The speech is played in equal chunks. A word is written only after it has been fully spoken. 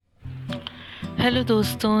Hello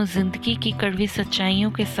दोस्तों, ज़िंदगी की कड़वी सच्चाइयों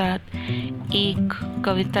के साथ एक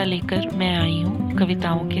कविता लेकर मैं आई हूँ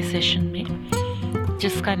कविताओं के सेशन में,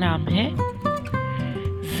 जिसका नाम है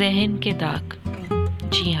ज़हन के दाग।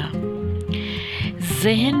 जी हाँ,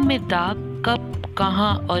 ज़हन में दाग कब,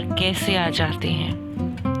 कहाँ और कैसे आ जाते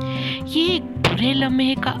हैं। ये एक बुरे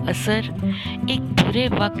लम्हे का असर, एक बुरे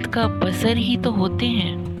वक्त का बसर ही तो होते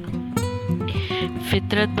हैं।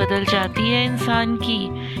 फितरत बदल जाती है इंसान की,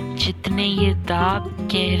 जितने ये दाग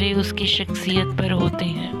गहरे उसकी शख्सियत पर होते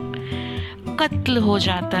हैं। कत्ल हो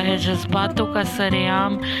जाता है जज्बातों का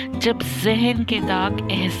सरेआम, जब ज़हन के दाग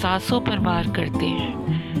एहसासों पर वार करते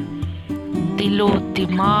हैं। दिलो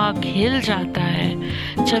दिमाग हिल जाता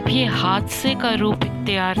है जब ये हादसे का रूप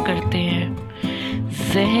इख्तियार करते हैं।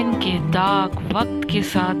 ज़हन के दाग वक्त के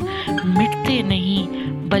साथ मिटते नहीं,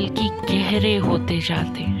 बल्कि गहरे होते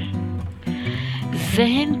जाते हैं।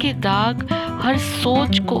 ज़हन के दाग हर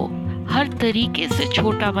सोच को हर तरीके से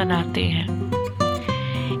छोटा बनाते हैं।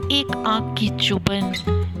 एक आँख की चुभन,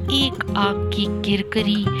 एक आँख की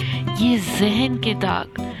किरकिरी, ये ज़हन के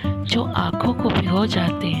दाग जो आँखों को भिगो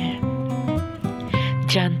जाते हैं।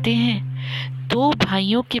 जानते हैं, दो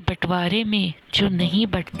भाइयों के बंटवारे में जो नहीं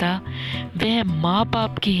बंटता, वह माँ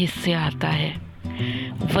बाप के हिस्से आता है।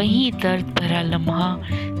 वही दर्द भरा लम्हा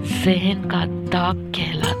ज़हन का दाग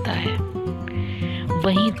कहलाता है।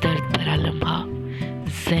 वही दर्द भरा लम्हा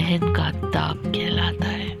ज़हन का दाग कहलाता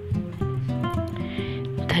है।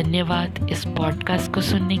 धन्यवाद इस पॉडकास्ट को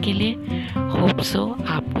सुनने के लिए। होप सो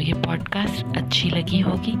आपको ये पॉडकास्ट अच्छी लगी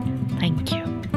होगी। Thank you.